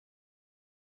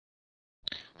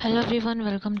Hello everyone,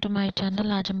 welcome to my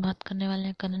channel. आज हम बात करने वाले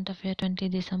हैं करंट अफेयर 20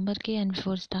 दिसंबर की। And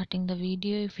before starting the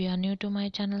video, if you are new to my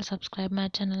channel, subscribe my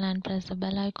channel and press the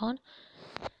bell icon.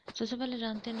 सबसे पहले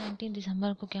जानते हैं 19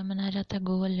 दिसंबर को क्या मनाया जाता है।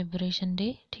 Global liberation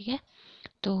day. ठीक है,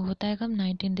 तो होता है कब?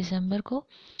 19 दिसंबर को।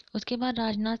 उसके बाद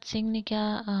राजनाथ सिंह ने क्या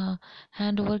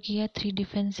हैंड ओवर किया? 3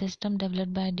 defence system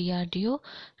developed by DRDO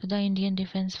to the Indian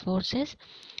defence forces.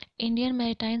 Indian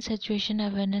maritime situation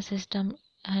awareness system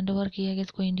hand over किया गया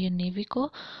इसको इंडियन नेवी को।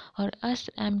 और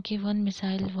MK1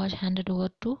 missile was handed over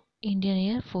to Indian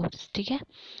air force. ठीक है,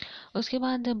 उसके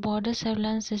बाद border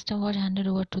surveillance system was handed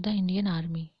over to the Indian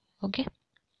army. Okay,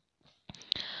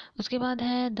 उसके बाद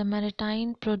है the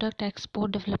maritime product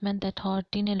export development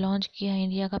authority ने लॉन्च किया है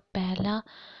इंडिया का पहला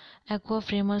एक्वा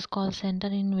फ्रेमर्स कॉल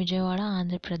सेंटर इन विजयवाड़ा,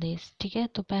 आंध्र प्रदेश। ठीक है,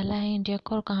 तो पहला है इंडिया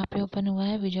का और कहाँ पे ओपन हुआ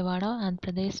है? विजयवाड़ा, आंध्र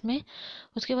प्रदेश में।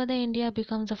 उसके बाद है India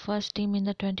becomes the first team in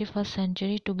the 21st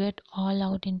century to get all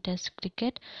out in test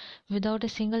cricket without a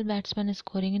single batsman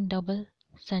scoring in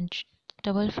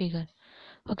double figure.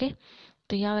 Okay,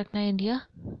 तो याद रखना है इंडिया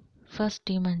फर्स्ट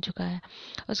टीम बन चुका है।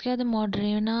 उसके बाद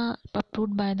Moderna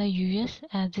approved by the US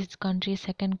as this country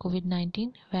second covid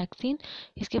 vaccine.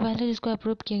 इसके पहले जिसको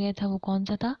अप्रूव किया गया था वो कौन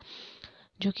सा था?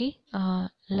 जो कि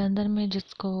लंदन में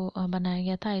जिसको बनाया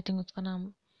गया था, आई थिंक उसका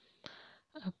नाम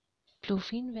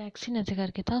फ्लूफिन वैक्सीन ऐसे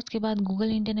करके था। उसके बाद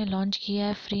गूगल इंडिया ने लॉन्च किया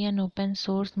है free and open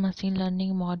source machine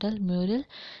learning model mural,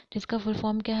 जिसका फुल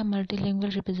फॉर्म क्या है?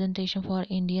 Multilingual representation for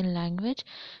Indian language,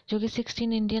 जो कि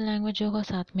 16 इंडियन लैंग्वेज होगा,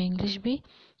 साथ में इंग्लिश भी।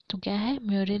 तो क्या है?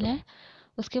 म्यूरल है।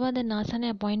 उसके बाद नासा ने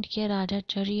अपॉइंट किया राजा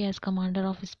चरी as commander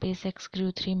of space x crew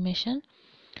 3 mission,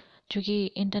 जो कि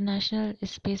इंटरनेशनल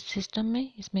स्पेस सिस्टम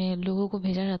में इसमें लोगों को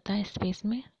भेजा जाता है स्पेस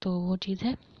में, तो वो चीज़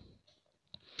है।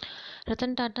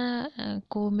 रतन टाटा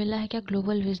को मिला है क्या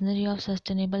global visionary of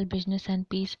sustainable business and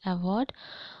peace award.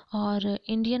 और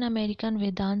इंडियन अमेरिकन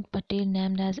वेदांत Patel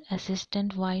named as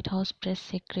assistant white house press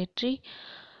secretary.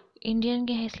 Indian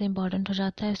के है इसलिए इम्पोर्टेंट हो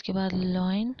जाता है। उसके बाद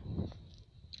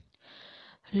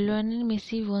Lionel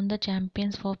Messi one the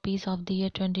champions for piece of the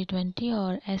year 2020।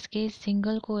 और SK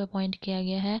सिंगल को अपॉइंट किया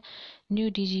गया है new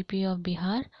DGP of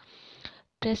Bihar.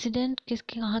 President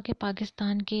किसके कहाँ के?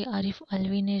 पाकिस्तान के आरिफ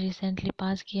अलवी ने रिसेंटली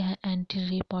पास किया है एंटी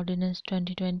रेप ऑर्डिनेंस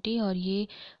 2020। और ये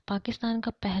पाकिस्तान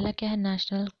का पहला क्या है?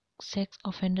 National sex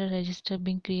offender register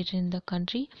Bing created in the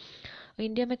country.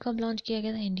 India में कब लॉन्च किया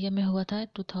गया था? इंडिया में हुआ था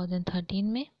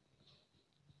 2013 में,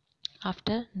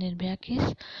 आफ्टर निर्भया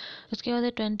केस। उसके बाद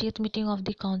 20th meeting of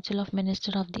the council of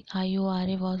minister of the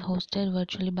IORA was hosted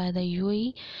virtually by the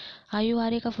UAE।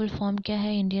 IORA का फुल फॉर्म क्या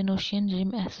है? Indian ocean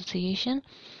rim association.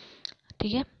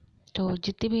 ठीक है, तो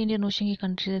जितनी भी इंडियन ओशन की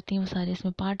कंट्री रहती हैं वो सारी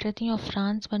इसमें पार्ट रहती हैं। और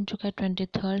फ्रांस बन चुका है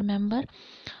 23rd मेंबर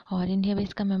और इंडिया भी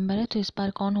इसका मेंबर है। तो इस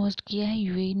बार कौन होस्ट किया है?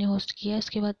 UAE ने होस्ट किया है।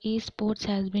 उसके बाद e sports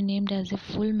has been named as a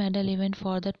full medal event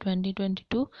for the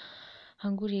 2022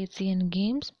 Hungary Asian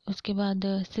games. उसके बाद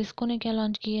सिस्को ने क्या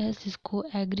लॉन्च किया है? Cisco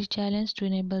agree challenge to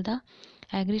enable the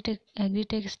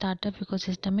agritech startup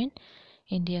ecosystem in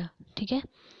India. ठीक है,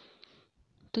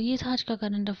 तो ये था आज का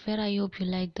current affair. I hope you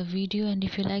like the video, and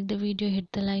if you like the video hit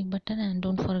the like button and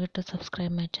don't forget to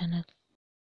subscribe my channel.